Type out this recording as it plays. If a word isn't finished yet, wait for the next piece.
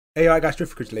Hey, I guys,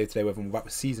 Drift Creature today with back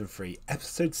with season 3,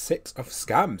 episode 6 of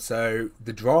Skam. So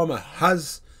the drama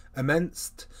has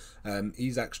commenced.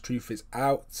 Isaac's truth is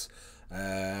out.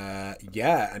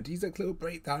 Yeah, and Isaac's little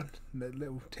breakdown, the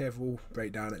little tearful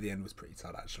breakdown at the end was pretty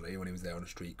sad actually when he was there on a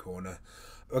street corner.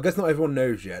 I guess not everyone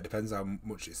knows yet. Depends how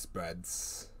much it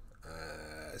spreads.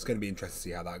 It's going to be interesting to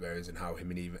see how that goes and how him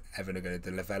and Evan are going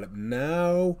to develop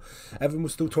now. Evan will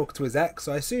still talk to his ex,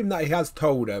 so I assume that he has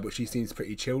told her, but she seems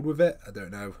pretty chilled with it. I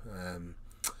don't know.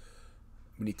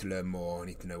 We need to learn more. I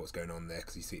need to know what's going on there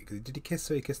because did he kiss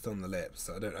her? He kissed her on the lips.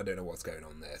 So I don't know what's going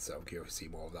on there. So I'm curious to see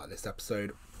more of that this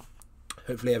episode.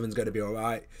 Hopefully Evan's going to be all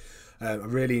right. I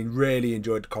really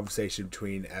enjoyed the conversation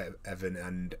between Evan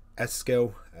and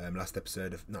Eskil. Last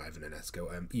episode of not Evan and Eskil,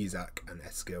 Isaac and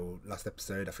Eskil. Last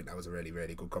episode, I think that was a really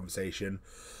good conversation.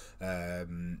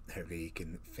 Hopefully he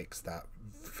can fix that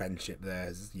friendship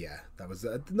there. Yeah, that was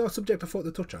not a subject I thought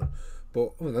to touch on.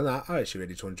 But other than that, I actually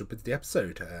really just want to jump into the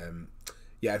episode.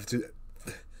 Yeah,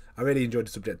 I really enjoyed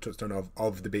the subject touched on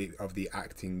of the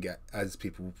acting, as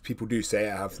people do say.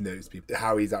 I have noticed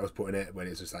how Isaac was putting it when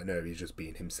it's just like, no, he's just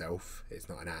being himself. It's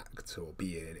not an act or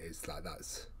being. It's like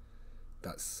that's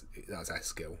our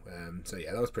skill. So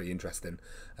yeah, that was pretty interesting.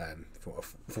 Full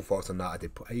thoughts on that.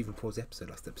 I even paused the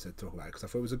last episode to talk about it because I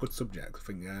thought it was a good subject. I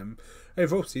think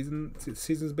overall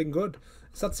season's been good.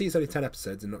 It's sad to see it's only 10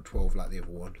 episodes and not 12 like the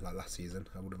other one, like last season.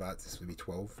 I would have had this would be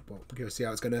 12, but we're going to see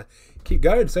how it's going to keep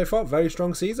going. So far, very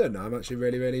strong season. I'm actually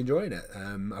really enjoying it.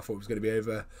 I thought it was going to be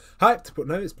over hyped, but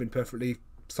no, it's been perfectly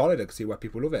solid. I can see why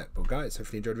people love it. But guys,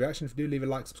 hopefully you enjoyed the reaction. If you do, leave a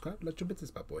like, subscribe. Let's jump into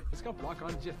this bad boy.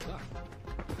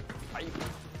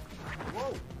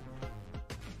 Whoa.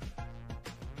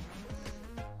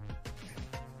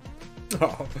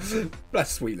 Oh,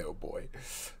 that's a sweet little boy.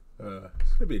 It's going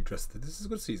to be interesting. This is a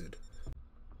good season.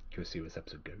 We'll see where this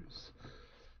episode goes.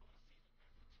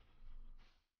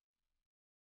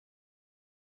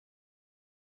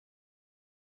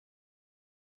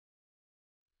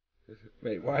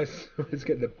 Wait, why is it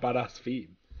getting the badass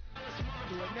theme?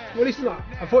 Well, it's not.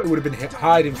 I thought it would have been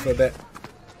hiding for a bit.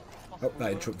 Oh,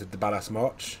 that interrupted the badass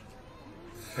march.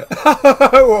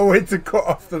 What a way to cut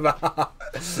off the mat.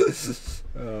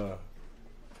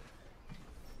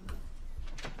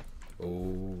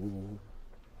 Oh.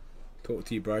 Talk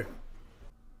to you, bro.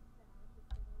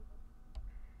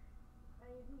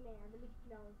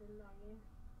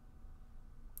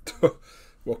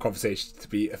 What conversation to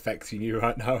be affecting you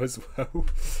right now as well?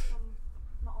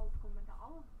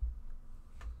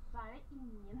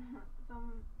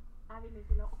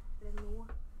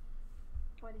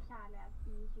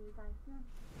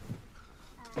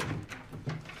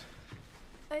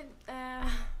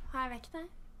 Har jeg vekket deg?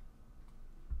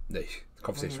 No, the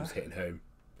conversation was hitting home.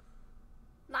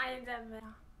 Nei, det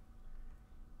var...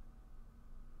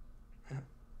 Ja.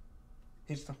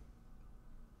 Hils da.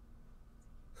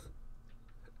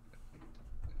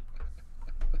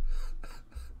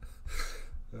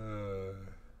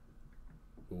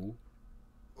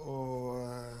 Og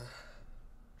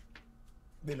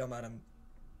vil han være en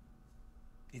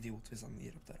idiot hvis han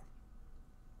gir opp dere?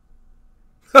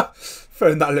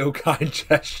 Throwing that little kind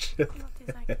gesture.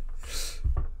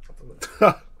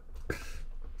 I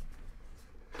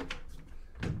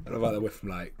love how they're with him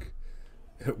like,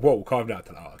 whoa, calm down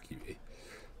to that, oh, cutie.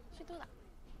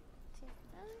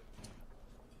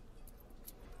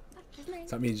 So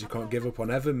that means you can't give up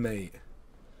on Evan, mate.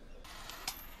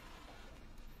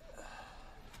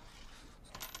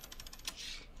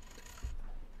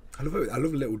 I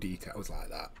love little details like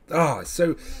that. Oh, it's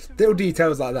so little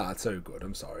details like that are so good.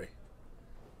 I'm sorry.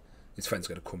 His friend's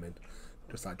gonna come in,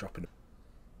 just like dropping.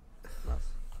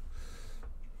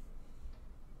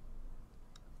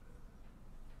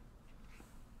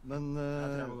 Men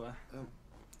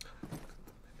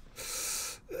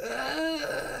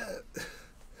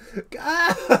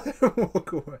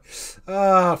walk away.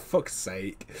 Ah, fuck's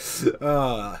sake.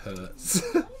 Ah, that hurts.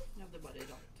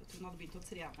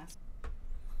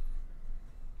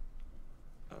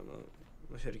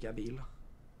 Nå kjører ikke jeg bil da.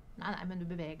 Nei, men du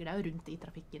beveger deg jo rundt I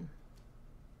trafikken.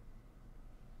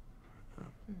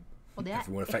 Og det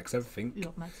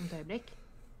uoppmerksomt øyeblikk.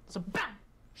 Så bam!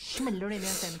 Smeller du inn I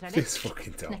en semitrailer. This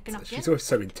fucking dog. She's always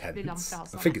so intense. I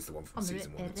think it's the one from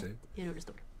season 1 or 2. I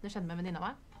rullestol. Det skjedde med venninna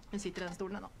meg. Hun sitter I den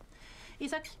stolen ennå.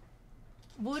 Isak,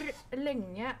 hvor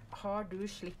lenge har du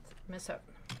slitt med søvn?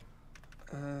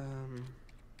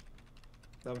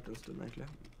 Det har vært en stund egentlig.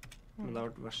 Men det har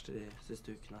vært verst de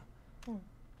siste ukene.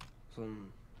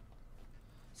 Sånn,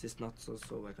 sist natt så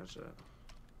sov jeg kanskje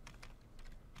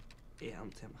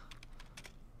 1 time.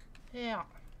 Ja.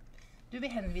 Du, vi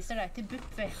henviser deg til BUP,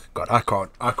 vi. God,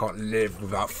 I can't live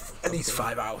without at least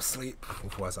 5 hours sleep.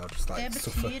 Otherwise I'll just like Det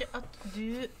suffer. betyr at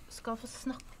du skal få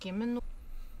snakke med noen.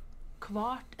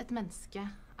 Hvert et menneske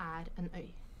er en øy.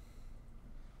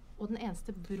 Og den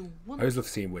eneste broen I always love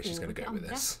seeing where she's over going to til go with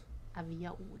andre this. er via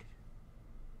ord.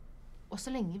 Og så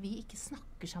lenge vi ikke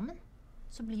snakker sammen,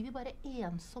 så blir vi bare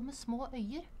ensomme små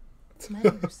øyer som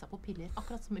er rusa på piller,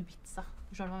 akkurat som Ibiza.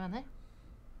 Forstår du hva jeg mener?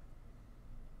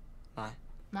 Nei.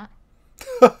 Nei.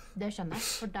 Det skjønner jeg,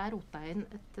 for der rota jeg inn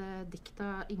et dikt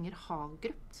av Inger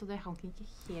Hagerup, så det hang ikke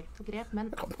helt på grep, men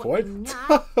poenget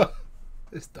er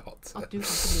It's not. at du kan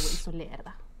ikke drive og isolere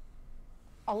deg.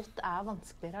 Alt er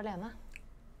vanskeligere alene.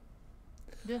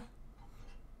 Du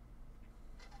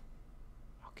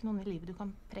har ikke noen i livet du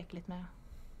kan preke litt med.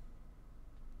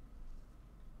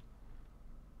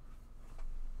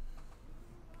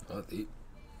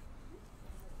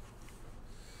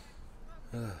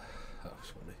 That was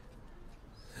funny.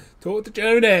 Talk to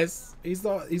Jonas. He's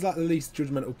like the least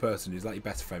judgmental person. He's like your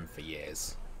best friend for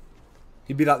years.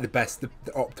 He'd be like the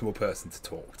optimal person to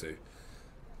talk to.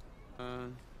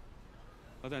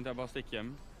 Da tenkte jeg bare å stikke hjem.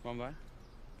 Hva med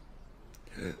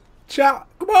deg? Chat,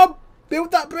 come on, build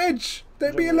that bridge.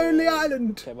 Don't be a lonely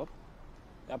island. Kebab.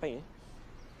 Jeg har penger.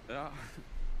 Ja.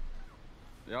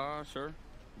 Ja, sure.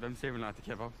 Hvem sier vel nei til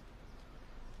kebab?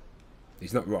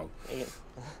 He's not wrong. Ingen.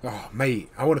 Oh, mate,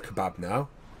 I want a kebab now.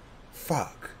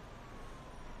 Fuck.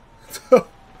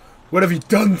 What have you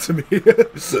done to me?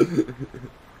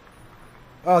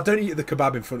 Oh, don't eat the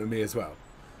kebab in front of me as well.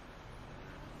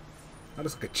 That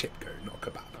looks like a chip goat, not a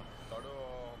kebab. Da er det å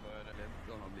være redd.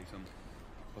 Han hadde liksom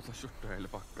på seg skjorte og hele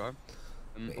pakka.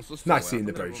 Og så Nice så seeing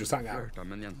jeg the bros just hang out. flørta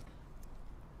med en jente.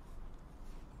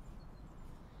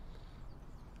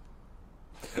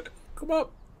 Come on.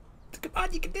 Come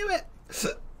on, you can do it.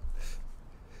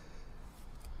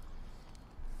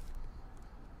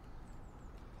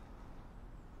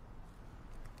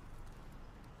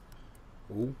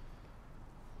 Oh.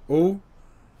 Oh.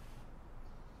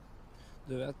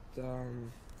 Du vet,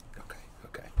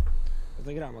 Okay. vet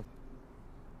du greia med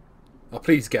Oh,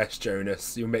 please guess,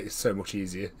 Jonas. You'll make this so much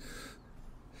easier.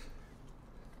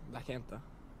 det er ikke jente.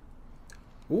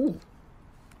 Ooh.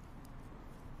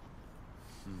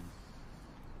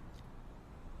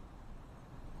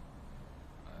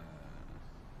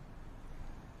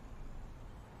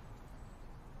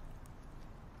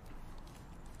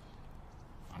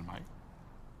 Er det meg?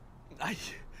 Nei!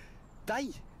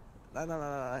 Deg!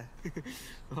 Nei.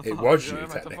 It was Ja, you, jeg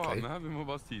vet da faen technically. med. Vi må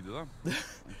bare si det, da.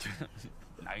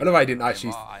 Nei, I love how he didn't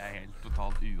actually- hva er jeg helt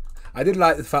totalt I did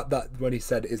like the fact that when he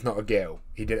said it's not a girl,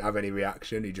 he didn't have any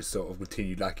reaction. He just sort of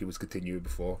continued like he was continuing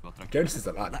before. Jonas is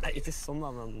a lad. Nei, ikke sånn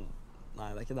da, men... Nei,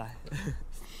 det er ikke deg.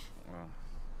 Ja.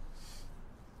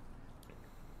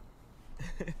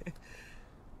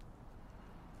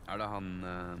 Er det han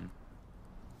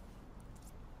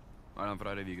Er det han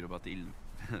fra revygruppa til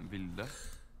Vilde?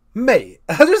 Mate,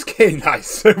 I just gained like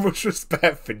so much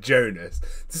respect for Jonas.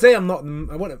 To say I'm not,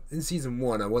 in season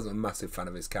 1, I wasn't a massive fan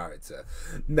of his character.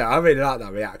 No, I really like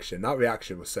that reaction. That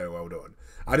reaction was so well done.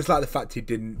 I just like the fact he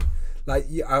didn't, like,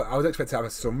 I was expecting to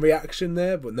have some reaction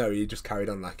there, but no, he just carried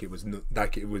on like it was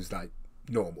like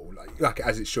normal, like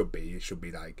as it should be. It should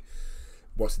be like,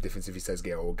 what's the difference if he says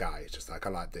girl or guy? It's just like I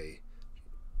like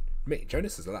me,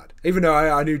 Jonas is a lad. Even though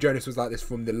I knew Jonas was like this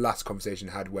from the last conversation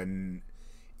I had when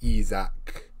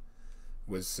Isaac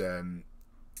was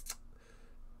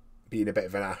being a bit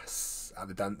of an ass at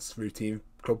the dance routine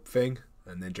club thing,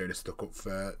 and then Jonas stuck up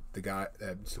for the guy.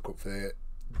 Stuck up for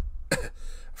I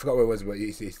forgot what it was, but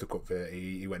he stuck up for.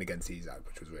 He went against Isaac,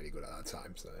 which was really good at that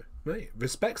time. So, mate,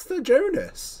 respects to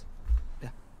Jonas. Ja.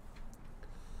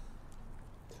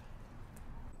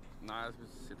 Nei, jeg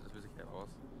sitter og spiser kebab,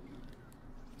 altså.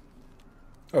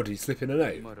 Oh, did he slip in a I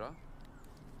note? morgen?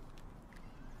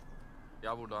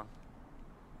 Ja, hvor da?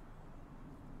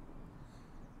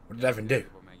 What did Evan do? Jeg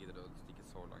lurer på om jeg gidder å stikke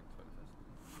så langt før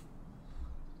fest.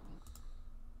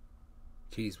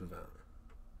 Cheese with that.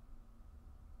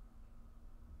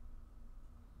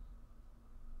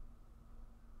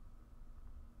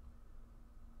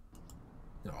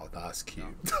 Oh, that's cute.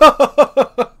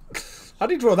 How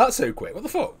did you draw that so quick? What the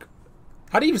fuck?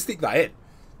 How do you even stick that in?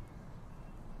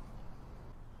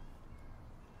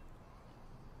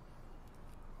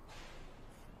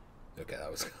 Okay,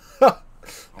 that was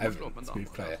Evan,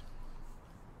 smooth player.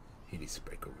 He needs to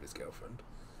break up with his girlfriend.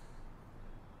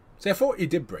 See, I thought he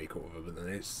did break up with her, but then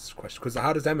it's a question, because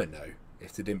how does Emma know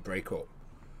if they didn't break up?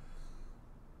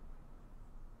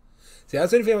 See,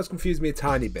 that's the only thing that was confused me a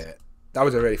tiny bit. That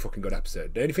was a really fucking good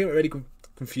episode. The only thing that really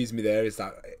confused me there is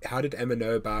that how did Emma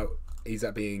know about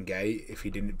Isak being gay if he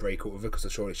didn't break up with her,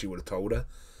 because surely she would have told her.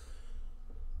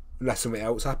 Unless something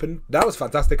else happened. That was a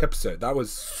fantastic episode. That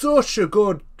was such a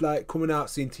good, like, coming out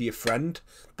scene to your friend.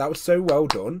 That was so well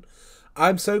done.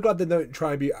 I'm so glad they don't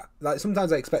try and be like.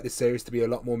 Sometimes I expect this series to be a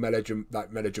lot more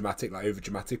melodramatic, like over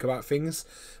dramatic about things.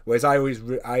 Whereas I always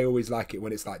like it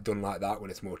when it's like done like that, when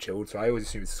it's more chilled. So I always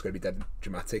assume it's going to be dead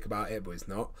dramatic about it, but it's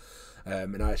not.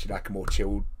 And I actually like a more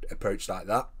chilled approach like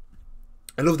that.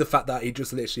 I love the fact that he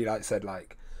just literally like said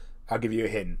like, "I'll give you a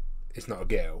hint. It's not a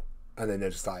girl." And then they're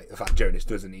just like, the fact Jonas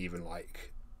doesn't even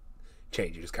like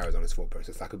change, he just carries on his thought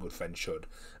process like a good friend should.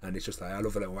 And it's just like, I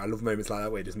love moments like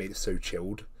that where it just made it so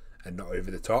chilled and not over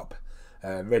the top.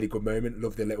 Really good moment.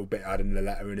 Love the little bit adding the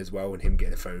letter in as well, and him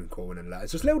getting a phone call and a letter.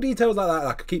 It's just little details like that.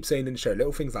 Like I keep saying in the show,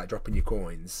 little things like dropping your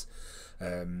coins,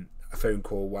 a phone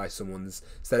call, why someone's,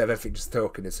 instead of everything just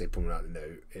talking and say pulling out the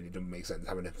note, and it doesn't make sense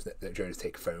having Jonas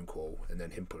take a phone call and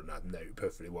then him pulling out the note.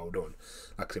 Perfectly well done.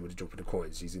 Like I said, with the dropping the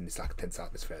coins, he's in this like tense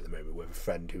atmosphere at the moment with a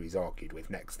friend who he's argued with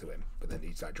next to him, but then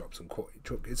he's like drops some coins.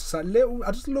 It's just like little.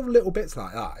 I just love little bits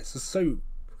like that. It's just so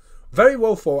very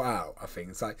well thought out. I think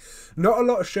it's like not a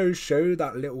lot of shows show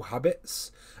that little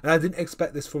habits, and I didn't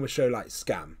expect this from a show like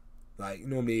Skam. Like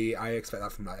normally, I expect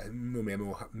that from like normally a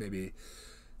more maybe.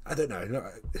 I don't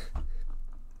know.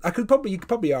 You could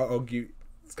probably argue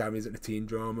Skam isn't a teen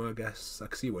drama. I guess I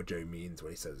can see what Joe means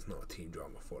when he says it's not a teen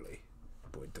drama fully,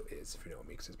 but it is, if you know what I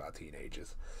mean, because it's about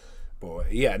teenagers.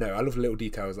 But yeah, no, I love little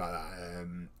details like that.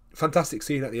 Fantastic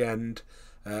scene at the end.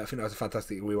 I think that was a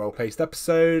fantastically well paced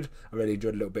episode. I really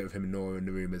enjoyed a little bit of him and Nora in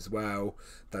the room as well.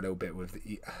 That little bit with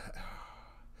the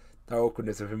that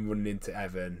awkwardness of him running into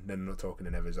Evan, then not talking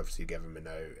to Evan, obviously give him a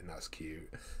note, and that's cute.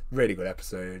 Really good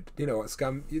episode. You know what,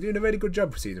 Skam, you're doing a really good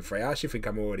job for season 3. I actually think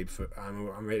I'm really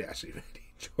really enjoying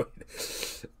it.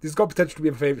 This has got potential to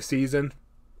be my favourite season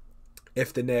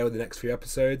if they nail the next few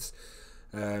episodes.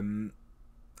 I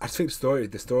just think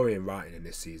the story and writing in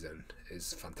this season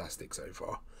is fantastic so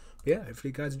far. Yeah, hopefully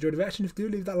you guys enjoyed the reaction. If you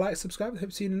do, leave that like, subscribe, and hope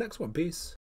to see you in the next one. Peace.